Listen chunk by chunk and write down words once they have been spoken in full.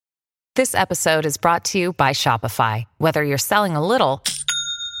This episode is brought to you by Shopify. Whether you're selling a little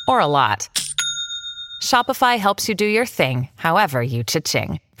or a lot, Shopify helps you do your thing, however you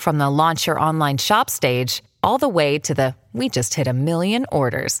cha-ching. From the launch your online shop stage, all the way to the we just hit 1 million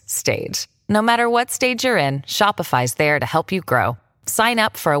orders stage. No matter what stage you're in, Shopify's there to help you grow. Sign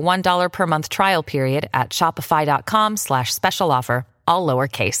up for a $1 per month trial period at shopify.com/special offer, all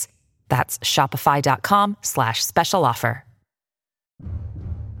lowercase. That's shopify.com/special offer.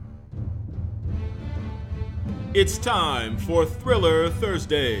 It's time for Thriller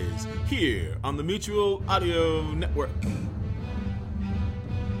Thursdays, here on the Mutual Audio Network.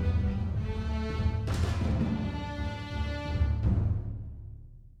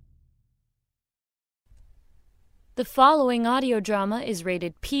 The following audio drama is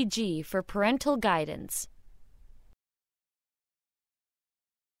rated PG for parental guidance.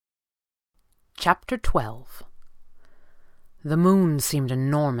 Chapter 12. The moon seemed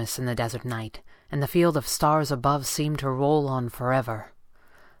enormous in the desert night, and the field of stars above seemed to roll on forever.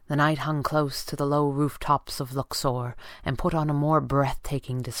 The night hung close to the low rooftops of Luxor and put on a more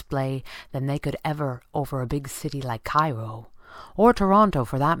breathtaking display than they could ever over a big city like Cairo, or Toronto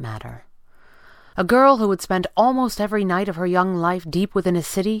for that matter. A girl who had spent almost every night of her young life deep within a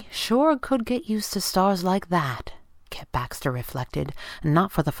city sure could get used to stars like that, Kit Baxter reflected, and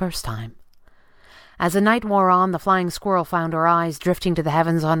not for the first time. As the night wore on, the flying squirrel found her eyes drifting to the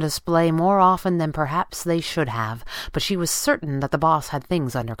heavens on display more often than perhaps they should have, but she was certain that the boss had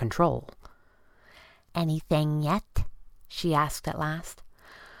things under control. "Anything yet?" she asked at last.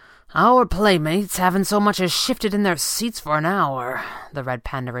 "Our playmates haven't so much as shifted in their seats for an hour," the red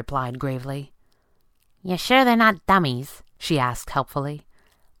panda replied gravely. "You sure they're not dummies?" she asked helpfully.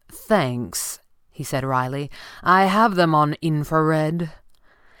 "Thanks," he said wryly. "I have them on infrared."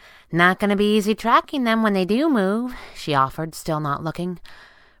 "Not going to be easy tracking them when they do move," she offered, still not looking.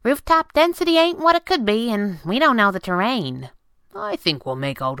 "Rooftop density ain't what it could be, and we don't know the terrain." "I think we'll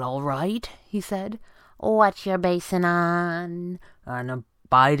make out all right," he said. "What you're basing on?" "An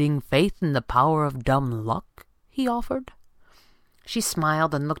abiding faith in the power of dumb luck," he offered. She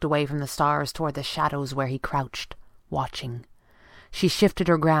smiled and looked away from the stars toward the shadows where he crouched, watching. She shifted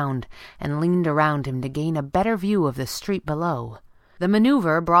her ground and leaned around him to gain a better view of the street below. The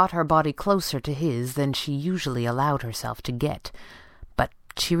maneuver brought her body closer to his than she usually allowed herself to get, but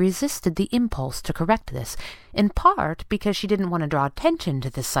she resisted the impulse to correct this, in part because she didn't want to draw attention to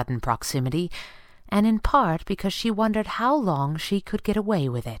this sudden proximity, and in part because she wondered how long she could get away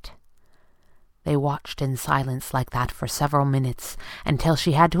with it. They watched in silence like that for several minutes, until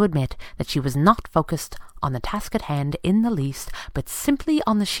she had to admit that she was not focused on the task at hand in the least, but simply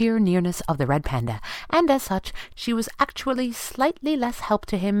on the sheer nearness of the red panda, and as such she was actually slightly less help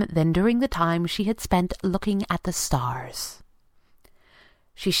to him than during the time she had spent looking at the stars.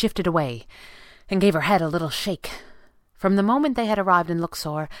 She shifted away, and gave her head a little shake. From the moment they had arrived in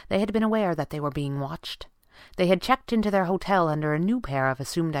Luxor, they had been aware that they were being watched. They had checked into their hotel under a new pair of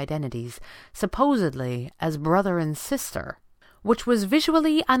assumed identities, supposedly as brother and sister, which was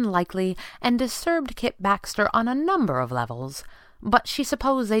visually unlikely and disturbed Kit Baxter on a number of levels, but she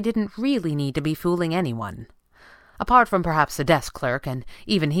supposed they didn't really need to be fooling anyone. Apart from perhaps the desk clerk, and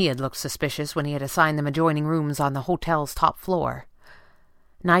even he had looked suspicious when he had assigned them adjoining rooms on the hotel's top floor.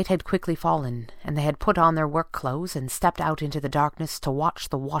 Night had quickly fallen, and they had put on their work clothes and stepped out into the darkness to watch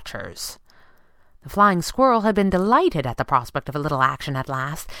the watchers. The flying squirrel had been delighted at the prospect of a little action at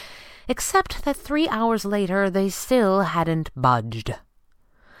last, except that 3 hours later they still hadn't budged.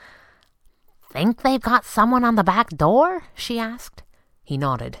 "Think they've got someone on the back door?" she asked. He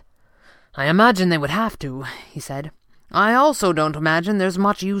nodded. "I imagine they would have to," he said. "I also don't imagine there's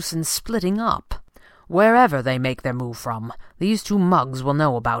much use in splitting up. Wherever they make their move from, these two mugs will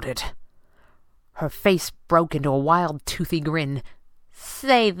know about it." Her face broke into a wild, toothy grin.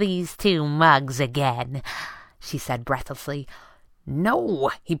 "Say these two mugs again," she said breathlessly. "No,"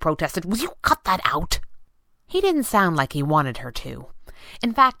 he protested. "Will you cut that out?" He didn't sound like he wanted her to.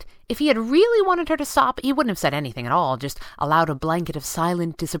 In fact, if he had really wanted her to stop, he wouldn't have said anything at all, just allowed a blanket of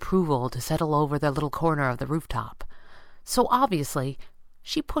silent disapproval to settle over their little corner of the rooftop. So obviously,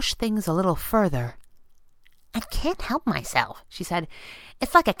 she pushed things a little further. "I can't help myself," she said.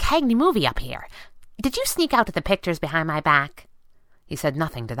 "It's like a Cagney movie up here. Did you sneak out to the pictures behind my back?" He said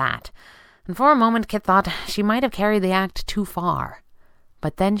nothing to that, and for a moment Kit thought she might have carried the act too far.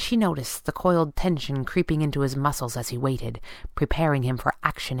 But then she noticed the coiled tension creeping into his muscles as he waited, preparing him for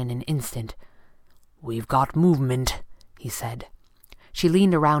action in an instant. "We've got movement," he said. She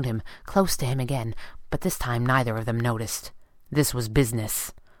leaned around him, close to him again, but this time neither of them noticed. This was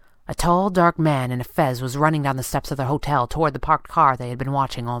business. A tall, dark man in a fez was running down the steps of their hotel toward the parked car they had been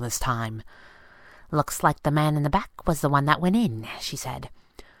watching all this time. "Looks like the man in the back was the one that went in," she said.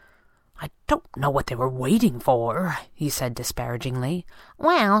 "I don't know what they were waiting for," he said disparagingly.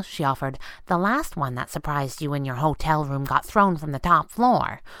 "Well," she offered, "the last one that surprised you in your hotel room got thrown from the top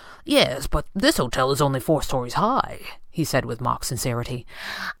floor." "Yes, but this hotel is only 4 stories high," he said with mock sincerity.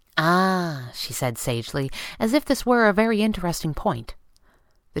 "Ah," she said sagely, as if this were a very interesting point.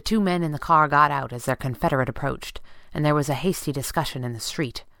 The 2 men in the car got out as their confederate approached, and there was a hasty discussion in the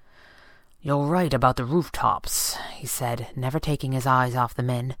street. "You're right about the rooftops," he said, never taking his eyes off the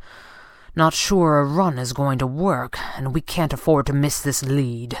men. "Not sure a run is going to work, and we can't afford to miss this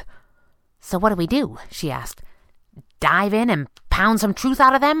lead." "So what do we do?" she asked. "Dive in and pound some truth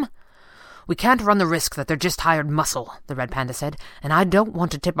out of them?" "We can't run the risk that they're just hired muscle," the Red Panda said, "and I don't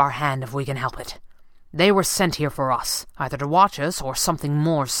want to tip our hand if we can help it. They were sent here for us, either to watch us or something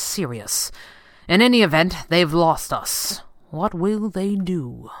more serious. In any event, they've lost us. What will they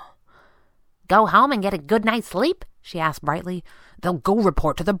do?" "Go home and get a good night's sleep?" she asked brightly. "They'll go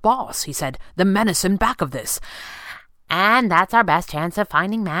report to the boss," he said, "the menace in back of this." "And that's our best chance of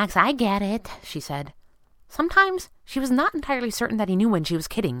finding Max. I get it," she said. Sometimes she was not entirely certain that he knew when she was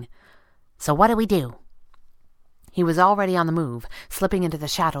kidding. "So what do we do?" He was already on the move, slipping into the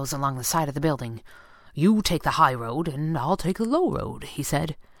shadows along the side of the building. "You take the high road, and I'll take the low road," he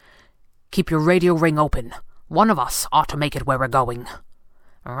said. "Keep your radio ring open. One of us ought to make it where we're going."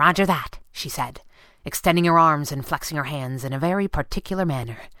 "Roger that," she said, extending her arms and flexing her hands in a very particular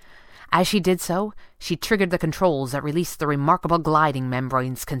manner. As she did so, she triggered the controls that released the remarkable gliding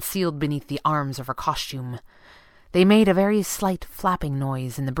membranes concealed beneath the arms of her costume. They made a very slight flapping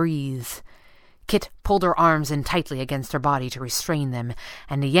noise in the breeze. Kit pulled her arms in tightly against her body to restrain them,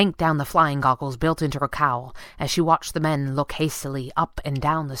 and yanked down the flying goggles built into her cowl as she watched the men look hastily up and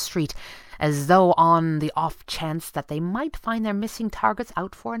down the street, as though on the off chance that they might find their missing targets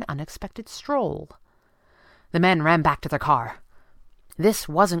out for an unexpected stroll. The men ran back to their car. This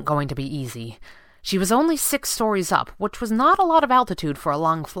wasn't going to be easy. She was only 6 stories up, which was not a lot of altitude for a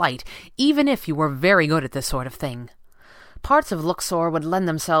long flight, even if you were very good at this sort of thing. Parts of Luxor would lend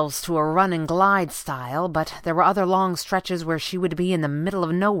themselves to a run-and-glide style, but there were other long stretches where she would be in the middle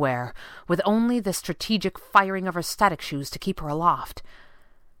of nowhere, with only the strategic firing of her static shoes to keep her aloft.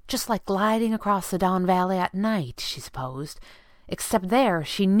 Just like gliding across the Don Valley at night, she supposed, except there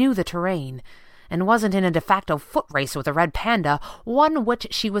she knew the terrain, and wasn't in a de facto foot race with a Red Panda, one which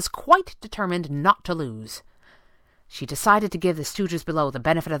she was quite determined not to lose. She decided to give the stooges below the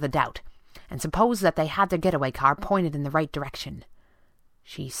benefit of the doubt, and suppose that they had their getaway car pointed in the right direction.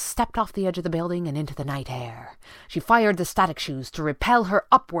 She stepped off the edge of the building and into the night air. She fired the static shoes to repel her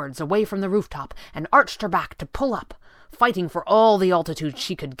upwards away from the rooftop, and arched her back to pull up, fighting for all the altitude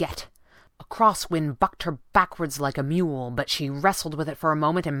she could get. A crosswind bucked her backwards like a mule, but she wrestled with it for a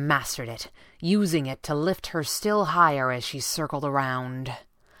moment and mastered it, using it to lift her still higher as she circled around.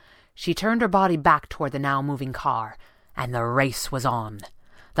 She turned her body back toward the now moving car, and the race was on.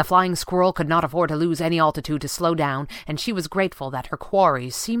 The flying squirrel could not afford to lose any altitude to slow down, and she was grateful that her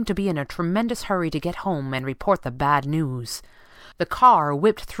quarries seemed to be in a tremendous hurry to get home and report the bad news. The car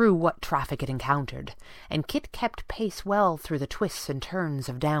whipped through what traffic it encountered, and Kit kept pace well through the twists and turns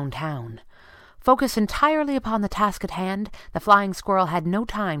of downtown. Focused entirely upon the task at hand, the flying squirrel had no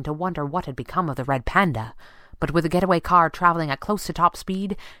time to wonder what had become of the Red Panda, but with the getaway car traveling at close to top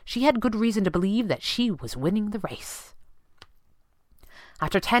speed, she had good reason to believe that she was winning the race.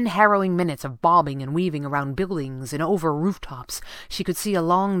 After 10 harrowing minutes of bobbing and weaving around buildings and over rooftops, she could see a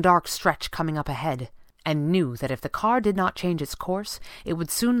long dark stretch coming up ahead, and knew that if the car did not change its course, it would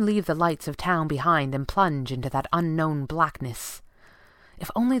soon leave the lights of town behind and plunge into that unknown blackness.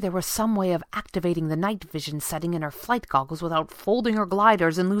 If only there were some way of activating the night vision setting in her flight goggles without folding her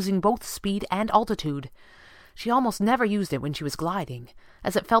gliders and losing both speed and altitude. She almost never used it when she was gliding,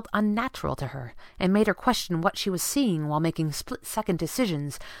 as it felt unnatural to her, and made her question what she was seeing while making split-second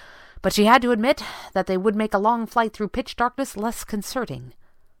decisions, but she had to admit that they would make a long flight through pitch darkness less concerning.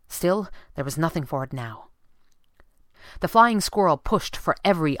 Still, there was nothing for it now. The flying squirrel pushed for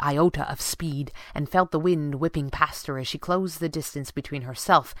every iota of speed, and felt the wind whipping past her as she closed the distance between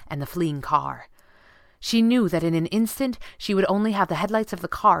herself and the fleeing car. She knew that in an instant she would only have the headlights of the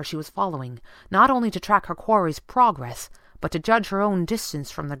car she was following, not only to track her quarry's progress, but to judge her own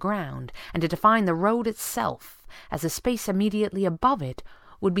distance from the ground, and to define the road itself, as the space immediately above it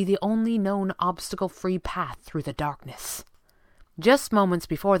would be the only known obstacle-free path through the darkness. Just moments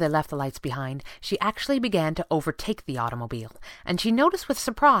before they left the lights behind, she actually began to overtake the automobile, and she noticed with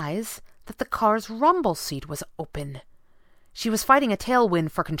surprise that the car's rumble seat was open. She was fighting a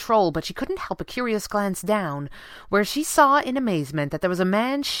tailwind for control, but she couldn't help a curious glance down, where she saw in amazement that there was a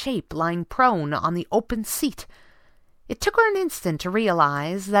man's shape lying prone on the open seat. It took her an instant to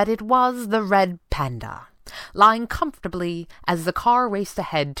realize that it was the Red Panda, lying comfortably as the car raced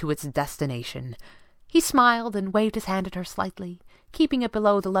ahead to its destination. He smiled and waved his hand at her slightly, keeping it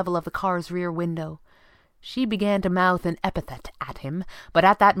below the level of the car's rear window. She began to mouth an epithet at him, but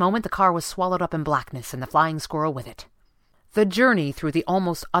at that moment the car was swallowed up in blackness, and the flying squirrel with it. The journey through the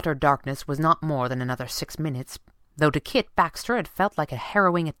almost utter darkness was not more than another 6 minutes, though to Kit Baxter it felt like a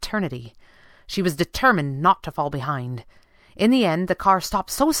harrowing eternity. She was determined not to fall behind. In the end, the car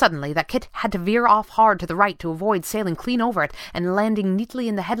stopped so suddenly that Kit had to veer off hard to the right to avoid sailing clean over it and landing neatly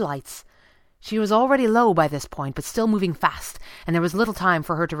in the headlights. She was already low by this point, but still moving fast, and there was little time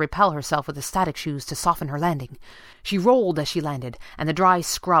for her to repel herself with the static shoes to soften her landing. She rolled as she landed, and the dry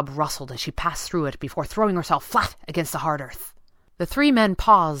scrub rustled as she passed through it before throwing herself flat against the hard earth. The 3 men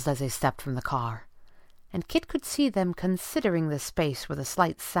paused as they stepped from the car, and Kit could see them considering the space where the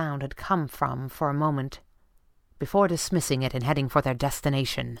slight sound had come from for a moment, before dismissing it and heading for their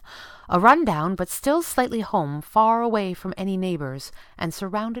destination, a run-down but still slightly home, far away from any neighbors and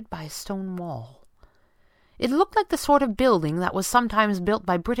surrounded by a stone wall. It looked like the sort of building that was sometimes built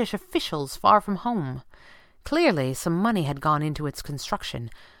by British officials far from home. Clearly some money had gone into its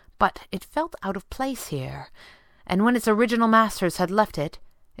construction, but it felt out of place here, and when its original masters had left it,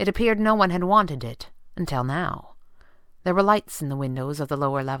 it appeared no one had wanted it, until now. There were lights in the windows of the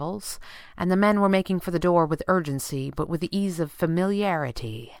lower levels, and the men were making for the door with urgency, but with the ease of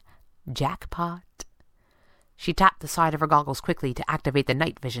familiarity. Jackpot. She tapped the side of her goggles quickly to activate the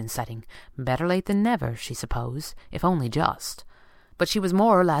night vision setting. Better late than never, she supposed, if only just. But she was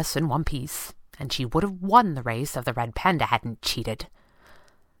more or less in one piece, and she would have won the race if the Red Panda hadn't cheated.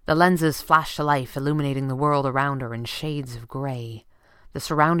 The lenses flashed to life, illuminating the world around her in shades of gray. The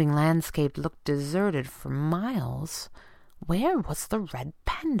surrounding landscape looked deserted for miles. Where was the Red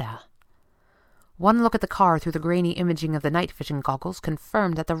Panda? One look at the car through the grainy imaging of the night vision goggles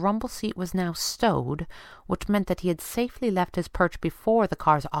confirmed that the rumble seat was now stowed, which meant that he had safely left his perch before the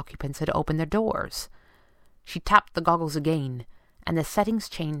car's occupants had opened their doors. She tapped the goggles again, and the settings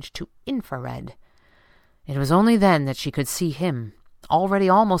changed to infrared. It was only then that she could see him, already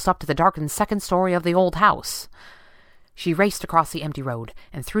almost up to the darkened second story of the old house. She raced across the empty road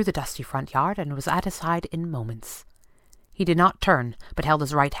and through the dusty front yard and was at his side in moments. He did not turn, but held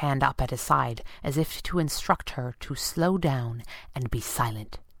his right hand up at his side, as if to instruct her to slow down and be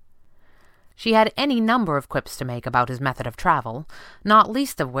silent. She had any number of quips to make about his method of travel, not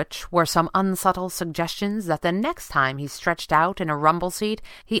least of which were some unsubtle suggestions that the next time he stretched out in a rumble seat,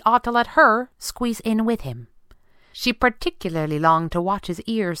 he ought to let her squeeze in with him. She particularly longed to watch his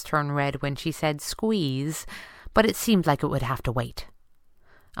ears turn red when she said squeeze, but it seemed like it would have to wait.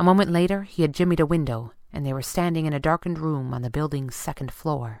 A moment later he had jimmied a window, and they were standing in a darkened room on the building's second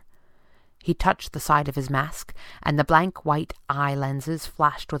floor. He touched the side of his mask, and the blank white eye lenses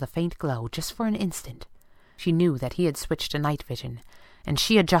flashed with a faint glow just for an instant. She knew that he had switched to night vision, and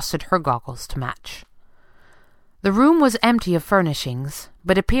she adjusted her goggles to match. The room was empty of furnishings,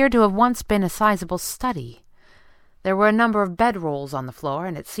 but appeared to have once been a sizable study. There were a number of bedrolls on the floor,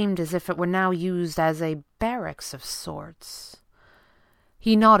 and it seemed as if it were now used as a barracks of sorts.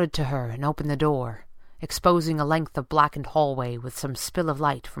 He nodded to her and opened the door, exposing a length of blackened hallway with some spill of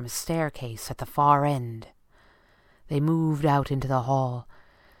light from a staircase at the far end. They moved out into the hall,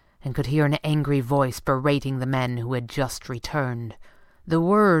 and could hear an angry voice berating the men who had just returned. The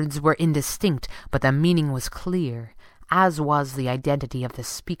words were indistinct, but the meaning was clear, as was the identity of the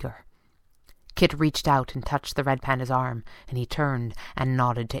speaker. Kit reached out and touched the Red Panda's arm, and he turned and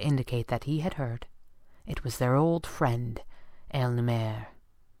nodded to indicate that he had heard. It was their old friend, El Numer.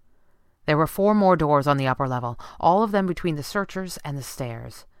 There were 4 more doors on the upper level, all of them between the searchers and the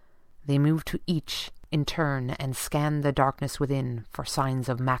stairs. They moved to each in turn and scanned the darkness within for signs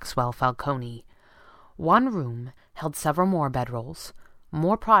of Maxwell Falcone. One room held several more bedrolls,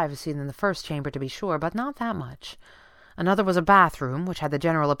 more privacy than the first chamber to be sure, but not that much. Another was a bathroom, which had the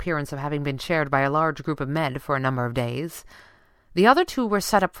general appearance of having been shared by a large group of men for a number of days. The other 2 were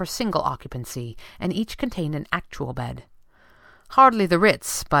set up for single occupancy, and each contained an actual bed. Hardly the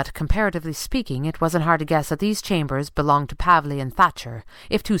Ritz, but comparatively speaking, it wasn't hard to guess that these chambers belonged to Pavley and Thatcher,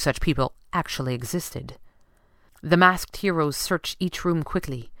 if 2 such people actually existed. The masked heroes searched each room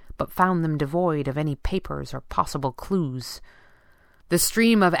quickly, but found them devoid of any papers or possible clues. The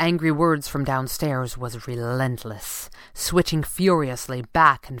stream of angry words from downstairs was relentless, switching furiously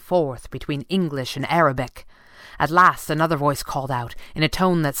back and forth between English and Arabic. At last another voice called out, in a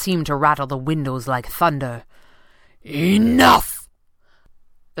tone that seemed to rattle the windows like thunder, Enough!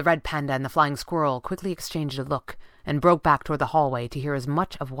 The red panda and the flying squirrel quickly exchanged a look and broke back toward the hallway to hear as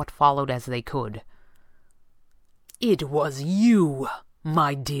much of what followed as they could. It was you,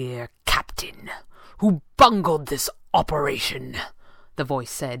 my dear captain, who bungled this operation, the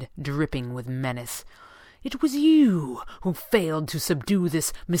voice said, dripping with menace. It was you who failed to subdue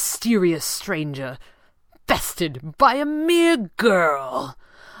this mysterious stranger, bested by a mere girl.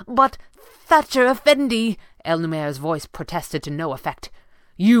 But Thatcher Effendi, El-Numair's voice protested to no effect.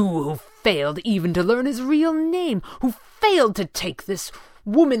 You who failed even to learn his real name, who failed to take this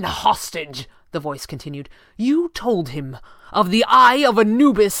woman hostage, the voice continued. You told him of the Eye of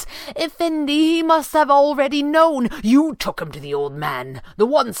Anubis. Effendi he must have already known. You took him to the old man, the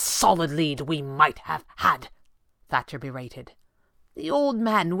one solid lead we might have had, Thatcher berated. The old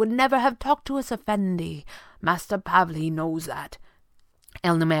man would never have talked to us, Effendi. Master Pavli knows that,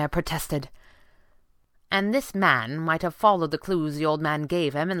 El-Numair protested. And this man might have followed the clues the old man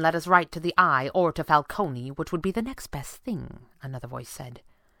gave him and led us right to the Eye or to Falcone, which would be the next best thing, another voice said.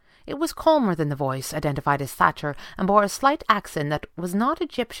 It was calmer than the voice, identified as Thatcher, and bore a slight accent that was not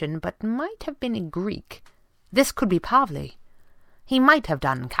Egyptian but might have been Greek. This could be Pavli. He might have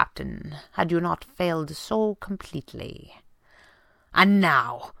done, Captain, had you not failed so completely. And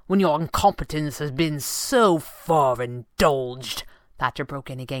now, when your incompetence has been so far indulged, Thatcher broke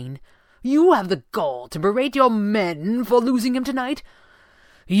in again, you have the gall to berate your men for losing him tonight?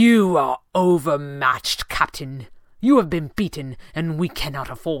 You are overmatched, Captain. You have been beaten, and we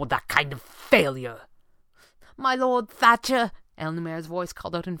cannot afford that kind of failure. My Lord Thatcher, El-Numair's voice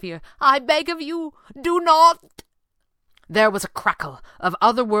called out in fear, I beg of you, do not. There was a crackle of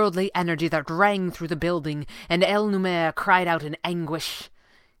otherworldly energy that rang through the building, and El-Numair cried out in anguish.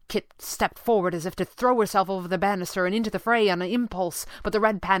 Kit stepped forward as if to throw herself over the banister and into the fray on an impulse, but the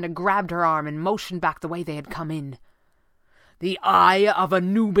red panda grabbed her arm and motioned back the way they had come in. The Eye of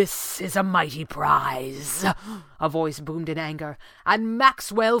Anubis is a mighty prize, a voice boomed in anger, and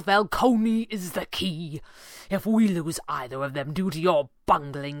Maxwell Falcone is the key. If we lose either of them due to your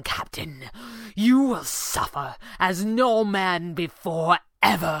bungling, Captain, you will suffer as no man before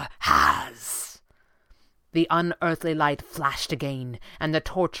ever has. The unearthly light flashed again, and the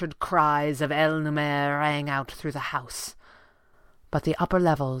tortured cries of El-Numair rang out through the house. But the upper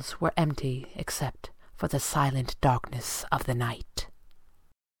levels were empty except for the silent darkness of the night.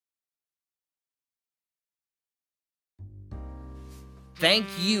 Thank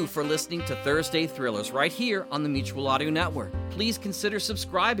you for listening to Thursday Thrillers right here on the Mutual Audio Network. Please consider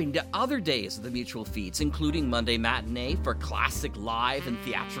subscribing to other days of the Mutual feeds, including Monday Matinee for classic live and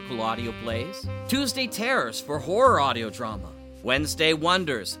theatrical audio plays, Tuesday Terrors for horror audio drama, Wednesday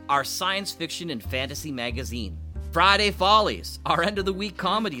Wonders, our science fiction and fantasy magazine, Friday Follies, our end-of-the-week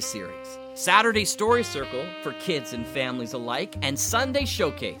comedy series, Saturday Story Circle for kids and families alike, and Sunday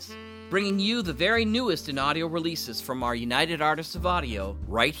Showcase, bringing you the very newest in audio releases from our United Artists of Audio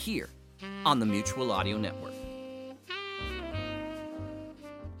right here on the Mutual Audio Network.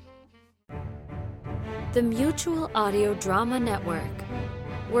 The Mutual Audio Drama Network,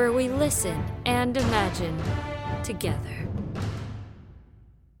 where we listen and imagine together.